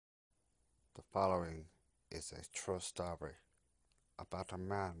The following is a true story about a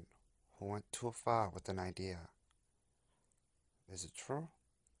man who went too far with an idea. Is it true?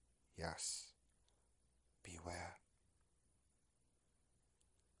 Yes. Beware.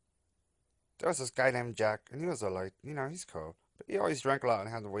 There was this guy named Jack, and he was alright. He's cool. But he always drank a lot and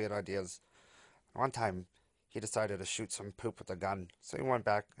had weird ideas. One time, he decided to shoot some poop with a gun. So he went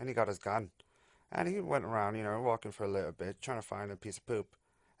back and he got his gun. And he went around, walking for a little bit, trying to find a piece of poop.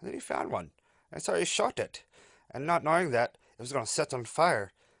 And then he found one. And so he shot it. And not knowing that it was going to set on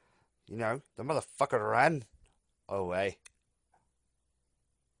fire, the motherfucker ran away.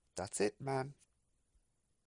 That's it, man.